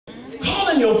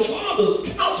your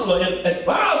father's counselor and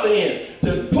advisor in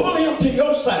to pull him to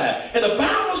your side. And the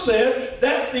Bible says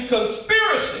that the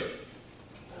conspiracy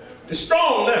is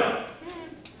strong now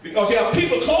because you have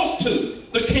people close to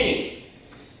the king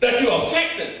that you're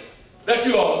affecting, that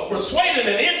you are persuading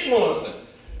and influencing,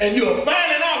 and you are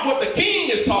finding out what the king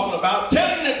is talking about,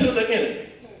 telling it to the enemy.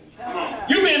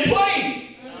 You're being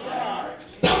played.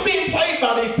 Stop being played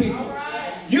by these people.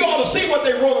 You ought to see what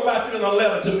they wrote about you in a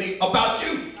letter to me about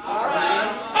you.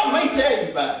 I may tell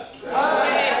you about it. Go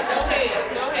ahead.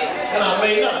 And I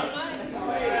may not.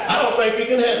 I don't think we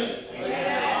can handle it.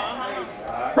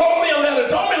 Wrote me a letter,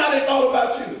 told me how they thought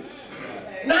about you.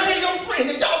 Now they're your friend.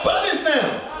 They're your buddies now.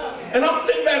 And I'm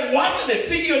sitting back watching it.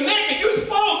 See, you're naked. You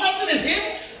exposed. Nothing is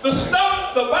hidden. The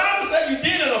stuff the Bible said you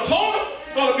did in a corner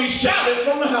going to be shouted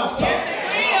from the housetop.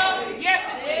 Yes,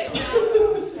 it is.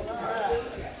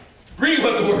 Read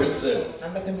what the word says.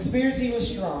 And the conspiracy was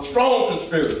strong. Strong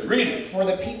conspiracy. Read it. For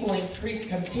the people increased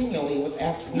continually with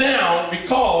Absalom. Now,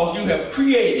 because you have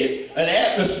created an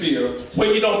atmosphere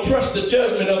where you don't trust the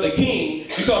judgment of the king,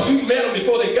 because you met them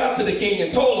before they got to the king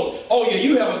and told them, oh yeah,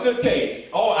 you have a good case.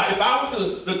 Oh, if I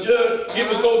was the judge, it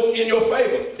would go in your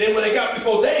favor. Then when they got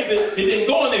before David, it didn't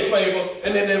go in their favor.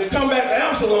 And then they would come back to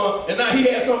Absalom, and now he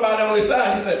had somebody on his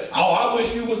side. He said, oh, I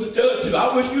wish you was the judge too.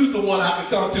 I wish you was the one I could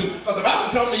come to. Because if I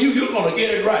could come to you, you're going to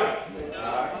get it right.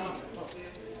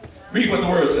 Read what the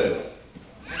word says.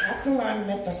 Absalom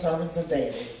met the servants of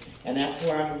David, and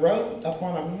Absalom rode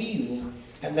upon a mule,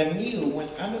 and the mule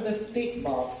went under the thick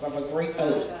box of a great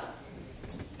oak.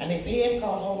 And his head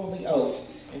caught hold of the oak,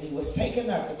 and he was taken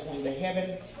up between the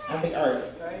heaven and the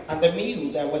earth, and the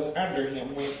mule that was under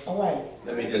him went away.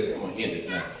 Let me just, I'm going to end it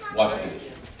now. Watch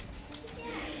this.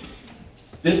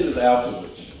 This is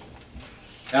afterwards.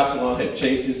 Absalom had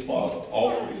chased his father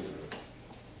all over Israel.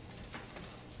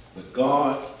 But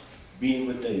God being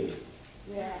with David.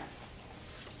 Yeah.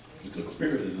 The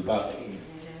conspiracy is about to end.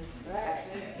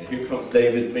 And here comes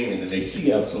David's men, and they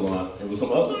see Absalom. There were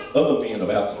some other men of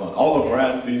Absalom, all of them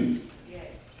riding mules.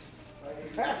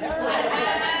 You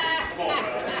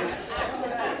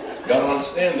got to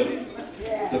understand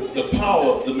the power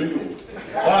of the mule.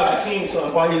 Why is the king's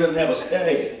son, why he doesn't have a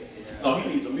stallion? No,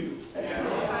 he needs a mule.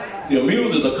 See, a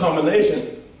mule is a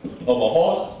combination of a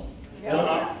horse and an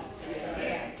ox.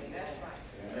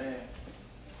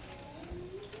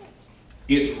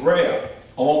 It's rare,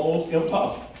 almost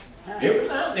impossible. Every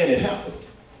now and then it happens.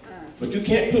 But you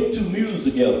can't put two mules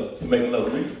together to make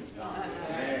another mule.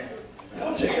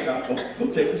 Y'all check it out. Go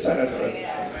take the size right.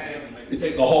 It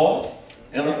takes a horse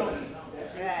and a donkey.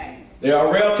 There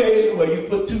are rare occasions where you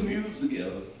put two mules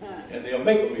together and they'll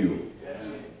make a mule.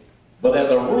 But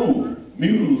as a rule,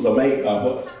 mules are made by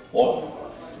what? Horses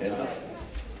and donkeys.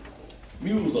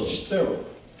 Mules are sterile.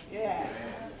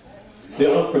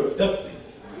 They're unproductive.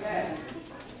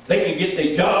 They can get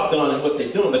their job done and what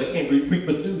they're doing, but they can't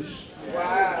reproduce.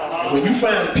 Wow. When you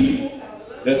find people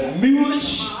that's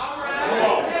mulish,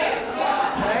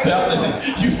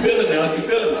 you feel it now, you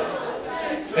feel it now.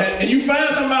 And you find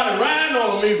somebody riding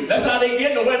on a mule, that's how they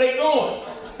get to where they're going.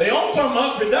 They own something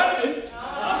unproductive.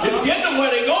 It's getting them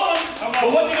where they're going,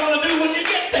 but what they going to do when you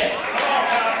get there?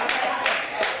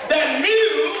 That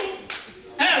mule,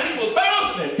 as he was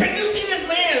bouncing, can you see this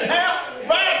man 5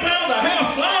 pounds of hair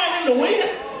flying in the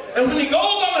wind? And when he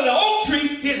goes under the oak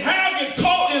tree, his hair gets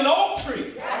caught in the oak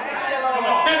tree.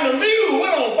 And the mule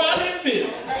went on by his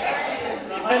business.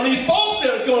 And these folks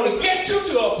that are going to get you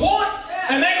to a point,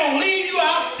 and they're going to leave you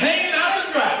out, hanging out to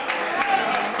dry.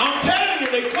 I'm telling you,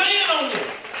 they're playing on you.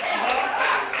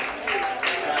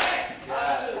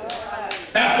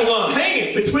 Absalom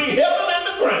hanging between heaven and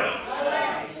the ground.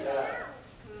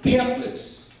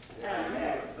 Helpless.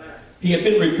 He had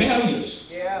been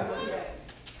rebellious.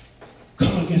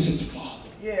 Come against his father.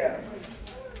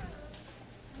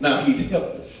 Now he's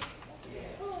helpless.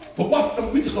 But what?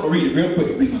 We're just going to read it real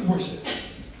quick. Read what the word says.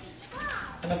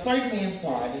 And a certain man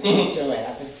saw it and told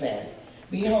Joab and said,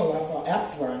 Behold, I saw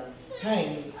Absalom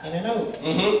hanging in an oak.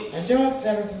 And Joab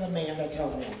said unto the man that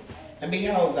told him, And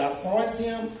behold, thou sawest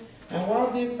him, and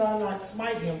why didst thou not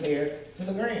smite him there to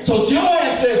the ground? So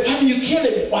Joab says, how do you kill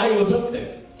him while he was up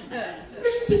there?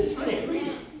 Listen to this man, read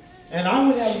it. And I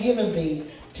would have given thee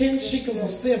 10 shekels of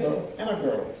silver and a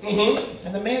girdle.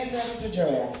 And the man said unto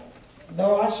Joab,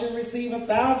 Though I should receive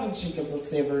 1,000 shekels of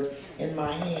silver in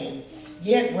my hand,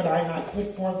 yet would I not put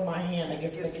forth my hand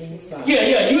against the king's son.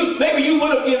 Maybe you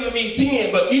would have given me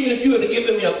 10, but even if you would have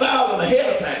given me 1,000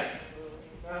 ahead of time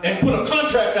and put a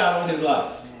contract out on his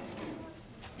life.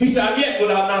 He said, yet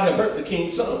would I not have hurt the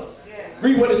king's son.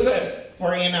 Read what it says.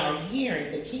 For in our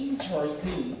hearing the king charged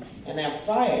thee and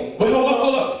Absalom. But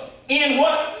hold up. In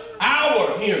what?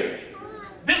 our hearing.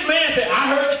 This man said, I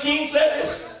heard the king say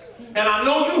this, and I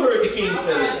know you heard the king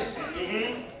say this.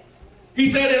 He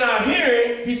said in our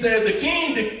hearing, he said the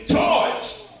king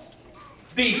charged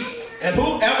thee. And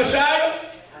who? Abishai?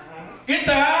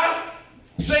 Ittai?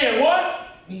 Saying what?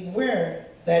 Beware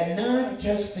that none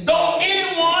touch the... Don't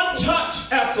anyone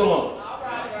touch Absalom.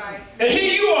 And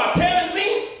here you are telling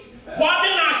me, why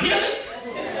didn't I kill it?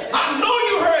 I know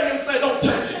you heard him say, don't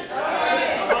touch it.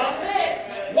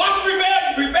 Watch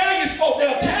rebellious folk.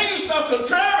 They'll tell you stuff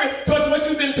contrary to what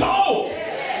you've been told.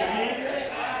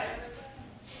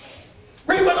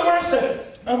 Read what the word says.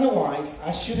 Otherwise,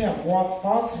 I should have wrought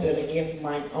falsehood against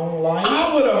mine own life.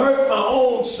 I would have hurt my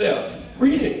own self.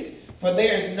 Read it. For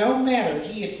there is no matter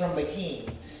hid from the king,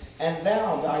 and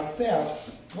thou thyself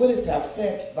wouldst have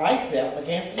set thyself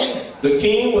against me. The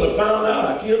king would have found out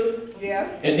I killed him. Yeah.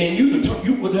 And then you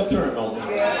would have turned on me.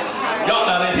 Yeah. Y'all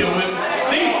not in here with me.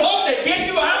 These folk that get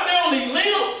you out there on these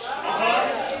limbs,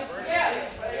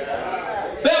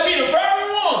 they'll be the very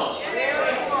ones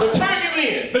that turn you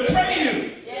in, betray you.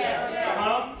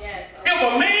 If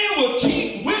a man will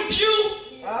cheat with you,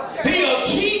 he'll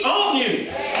cheat on you.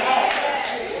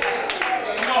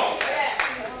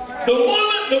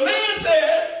 The man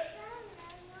said,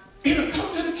 it'll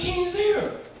come to the king's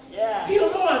ear. He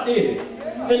don't know I did it.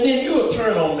 And then you'll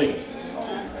turn on me.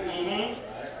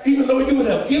 Even though you would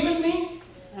have given me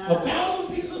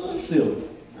 1,000 pieces of silver.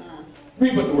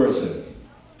 Read what the word says.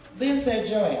 Then said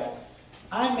Joab,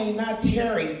 I may not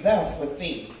tarry thus with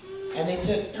thee. And he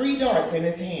took 3 darts in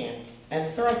his hand and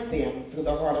thrust them through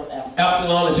the heart of Absalom.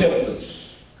 Absalom is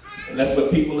helpless. And that's what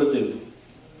people will do.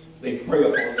 They prey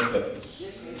upon the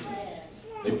helpless.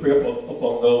 They prey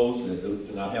upon those that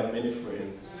do not have many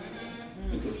friends.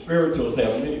 The conspirators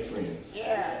have many friends.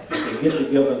 They get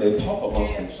together and they talk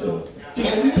amongst themselves. See,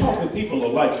 when you talk with people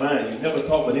of like mind, you never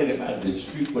talk with anybody to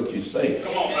dispute what you say.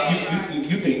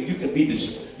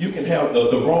 You can have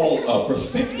the wrong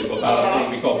perspective about a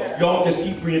thing because y'all just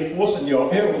keep reinforcing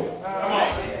your error.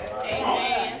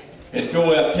 And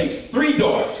Joab takes 3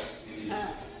 darts,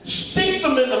 sticks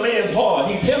them in the man's heart.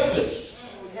 He's helpless,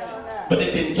 but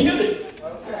it didn't kill him.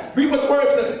 Read what the word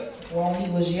says. While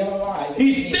he was yet alive.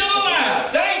 He's still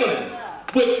alive, dangling,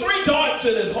 with 3 darts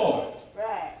in his heart.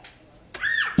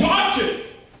 Tortured.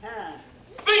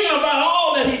 Thinking about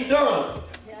all that he's done.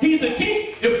 He's the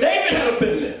king. If David had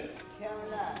been there,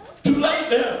 too late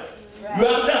now. You're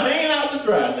out there hanging out to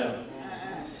dry now.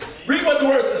 Read what the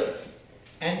word says.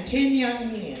 And 10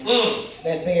 young men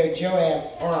that bear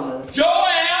Joab's armor.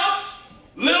 Joab's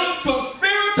little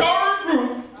conspiratory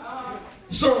group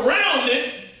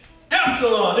surrounded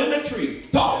Absalom in the tree.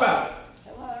 Talk about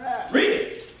it. Read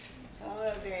it.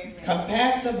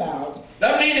 Compassed about.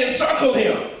 That means encircled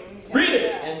him. Read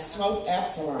it. And smote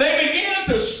Absalom. They began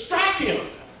to strike him.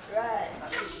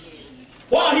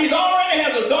 While he's already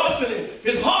has a darts in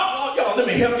his heart. Y'all, let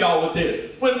me help y'all with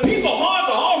this. When people's hearts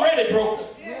are already broken,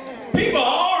 people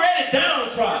are already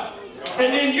downtrodden,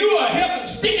 and then you are helping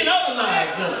sticking other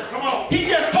knives in them. He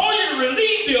just told you to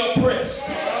relieve the oppressed.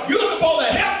 You're supposed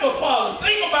to help the father.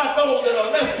 Think about those that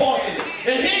are less fortunate.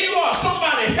 And here you are,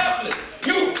 somebody helpless.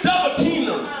 You double team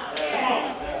them.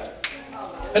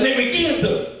 And they begin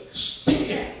to stick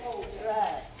him.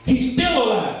 He's still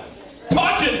alive.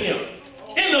 Torturing him.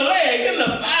 In the leg, in the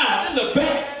thigh, in the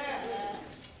back.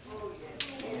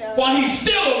 While he's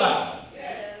still alive.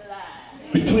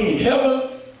 Between heaven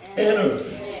and earth.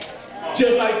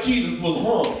 Just like Jesus was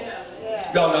hung.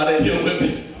 Y'all not in here with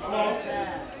me.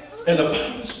 And the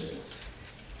Bible says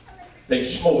they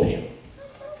smote him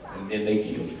and then they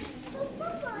killed him.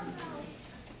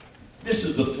 This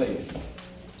is the face.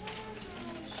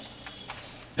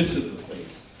 This is the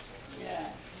face.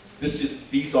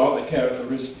 These are the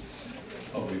characteristics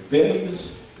of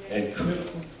rebellious and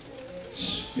critical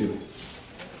spirits.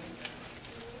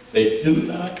 They do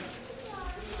not,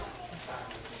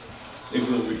 they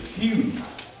will refuse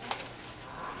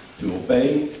to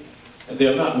obey, and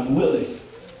they're not willing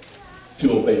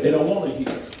to obey. They don't want to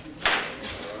hear.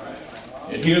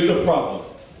 And here's the problem.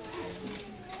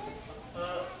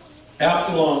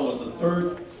 Absalom was the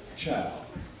 3rd child.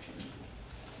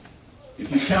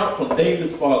 If you count from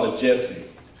David's father Jesse,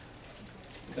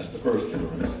 that's the 1st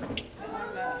generation.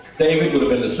 David would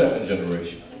have been the 2nd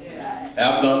generation.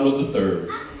 Absalom was the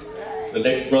 3rd. The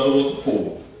next brother was the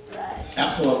 4th.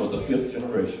 Absalom was the 5th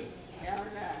generation.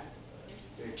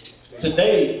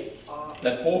 Today,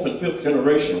 that 4th and 5th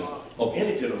generation of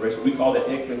any generation, we call it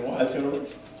X and Y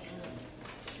generation.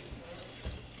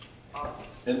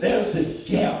 And there's this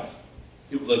gap.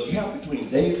 It was a gap between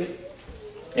David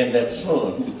and that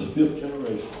son who was the 5th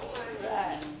generation.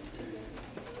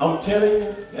 I'm telling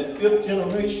you, that fifth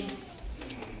generation,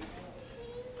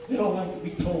 they don't like to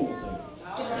be told things.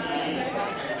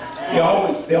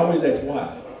 They always ask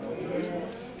why.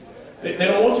 They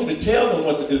don't want you to tell them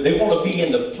what to do. They want to be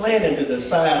in the planning to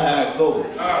decide how it goes.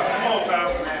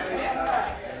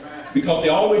 Because they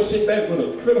always sit back with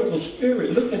a critical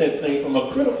spirit, looking at things from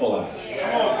a critical eye.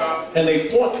 And they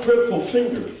point critical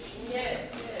fingers.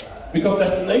 Because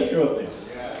that's the nature of them.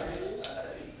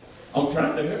 I'm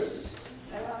trying to help you.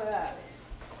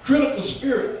 Critical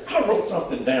spirit. I wrote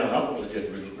something down. I want to just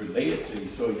relate it to you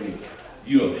so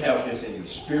you'll have this in your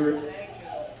spirit.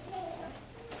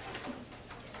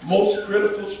 Most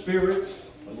critical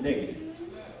spirits are negative.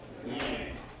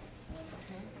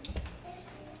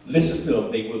 Listen to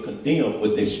them. They will condemn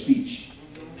with their speech.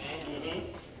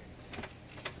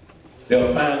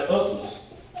 They'll find others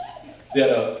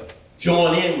that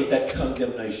join in with that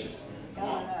condemnation.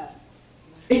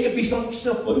 It could be something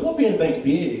simple. It won't be anything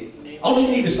big. All you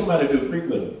need is somebody to agree with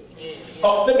them.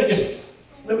 Oh, let me just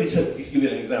give you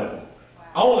an example.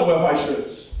 I only wear white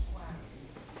shirts.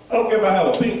 I don't care if I have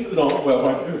a pink suit on, I wear a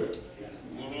white shirt.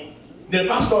 Then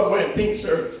if I start wearing pink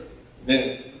shirts,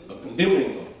 then a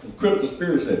condemning, critical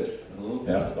spirit said, oh,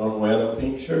 Pastor don't wear them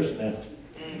pink shirts now.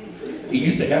 He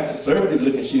used to have conservative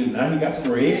looking shoes, now he got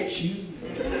some red shoes.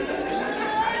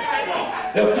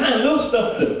 They'll find little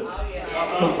stuff to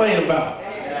complain about.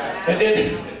 And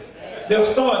then they'll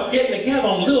start getting together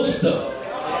on little stuff.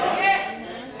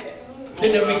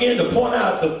 Then they'll begin to point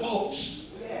out the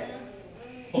faults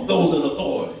of those in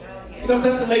authority. Because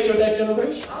that's the nature of that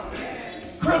generation.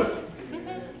 Critical.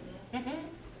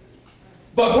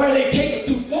 But where they take it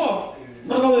too far,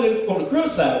 not only are they going to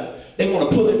criticize it, they want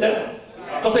to pull it down.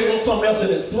 Because they want something else in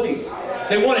its place.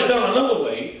 They want it done another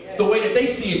way, the way that they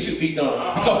see it should be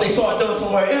done. Because they saw it done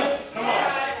somewhere else.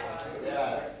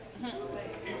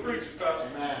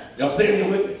 Y'all staying here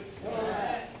with me?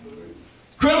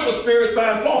 Critical spirits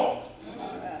find fault.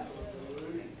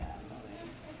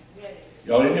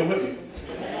 Y'all in here with me?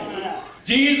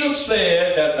 Jesus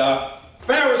said that the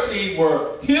Pharisees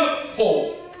were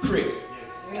hypocrites.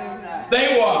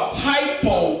 They were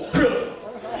hypocritical.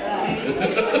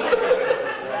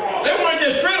 They weren't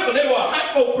just critical, they were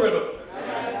hypocritical.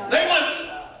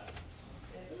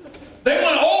 They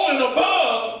went over and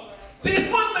above. See, it's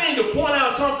one thing to point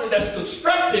out something that's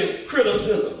constructive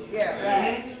criticism.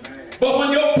 But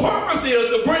when your purpose is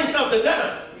to bring something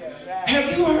down,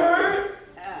 have you heard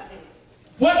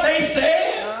what they said?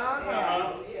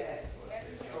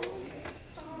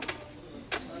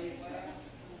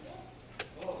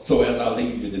 So as I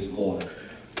leave you this morning,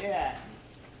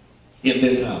 in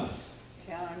this house,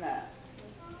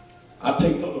 I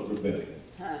take note of rebellion.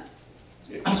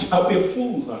 I'd be a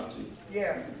fool not to.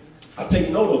 I take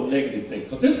note of negative things,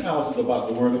 because this house is about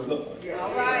the Word of God.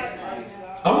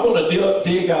 I'm going to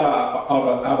dig out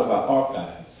of our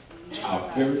archives,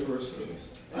 our very first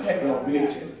service. I had it on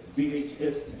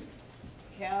VHS.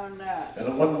 And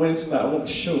on one Wednesday night, I want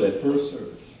to show that first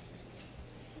service.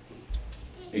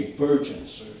 A virgin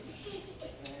service.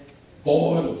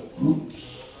 Void of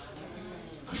groups,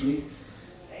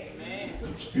 cliques,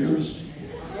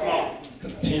 conspiracies,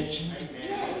 contention.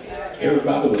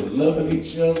 Everybody was loving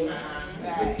each other.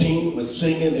 The team was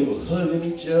singing. They were hugging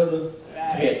each other.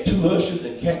 I had two ushers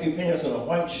in khaki pants and a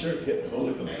white shirt hit the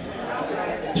Holy Ghost.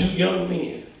 Two young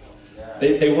men.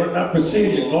 They were not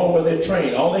precision, nor were they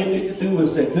trained. All they needed to do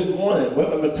was say, good morning,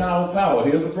 welcome to Town of Power.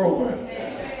 Here's the program.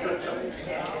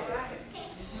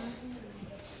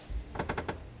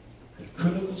 The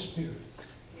critical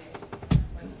spirits,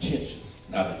 contentions,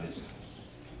 not in this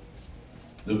house.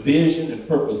 The vision and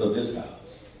purpose of this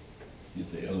house is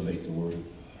to elevate the Word of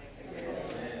God.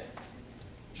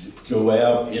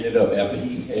 Joab ended up, after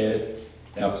he had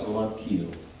Absalom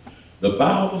killed, the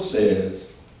Bible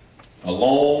says a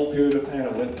long period of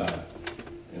time went by,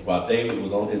 and while David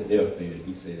was on his deathbed,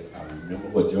 he said, I remember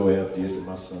what Joab did to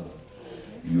my son.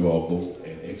 You all go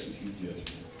and execute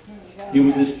judgment. He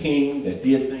was this king that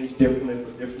did things differently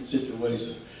for different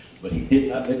situations, but he did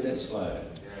not let that slide.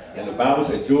 And the Bible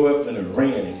said Joab then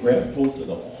ran and grabbed hold to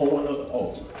the horn of the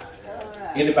altar.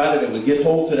 Anybody that would get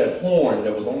hold to that horn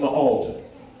that was on the altar,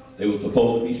 they were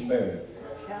supposed to be spared.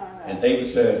 And David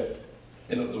said,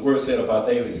 and the word said about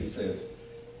David, he says,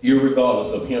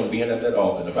 irregardless of him being at that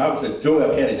altar. The Bible says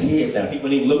Joab had his head down. He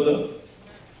wouldn't even look up.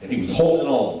 And he was holding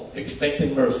on,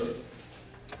 expecting mercy.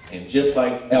 And just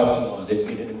like Absalom didn't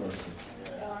get any mercy,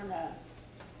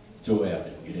 Joab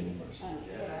didn't get any mercy.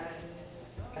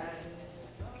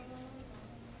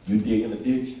 You dig in the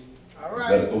ditch, you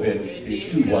better go ahead and dig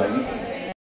too while you can.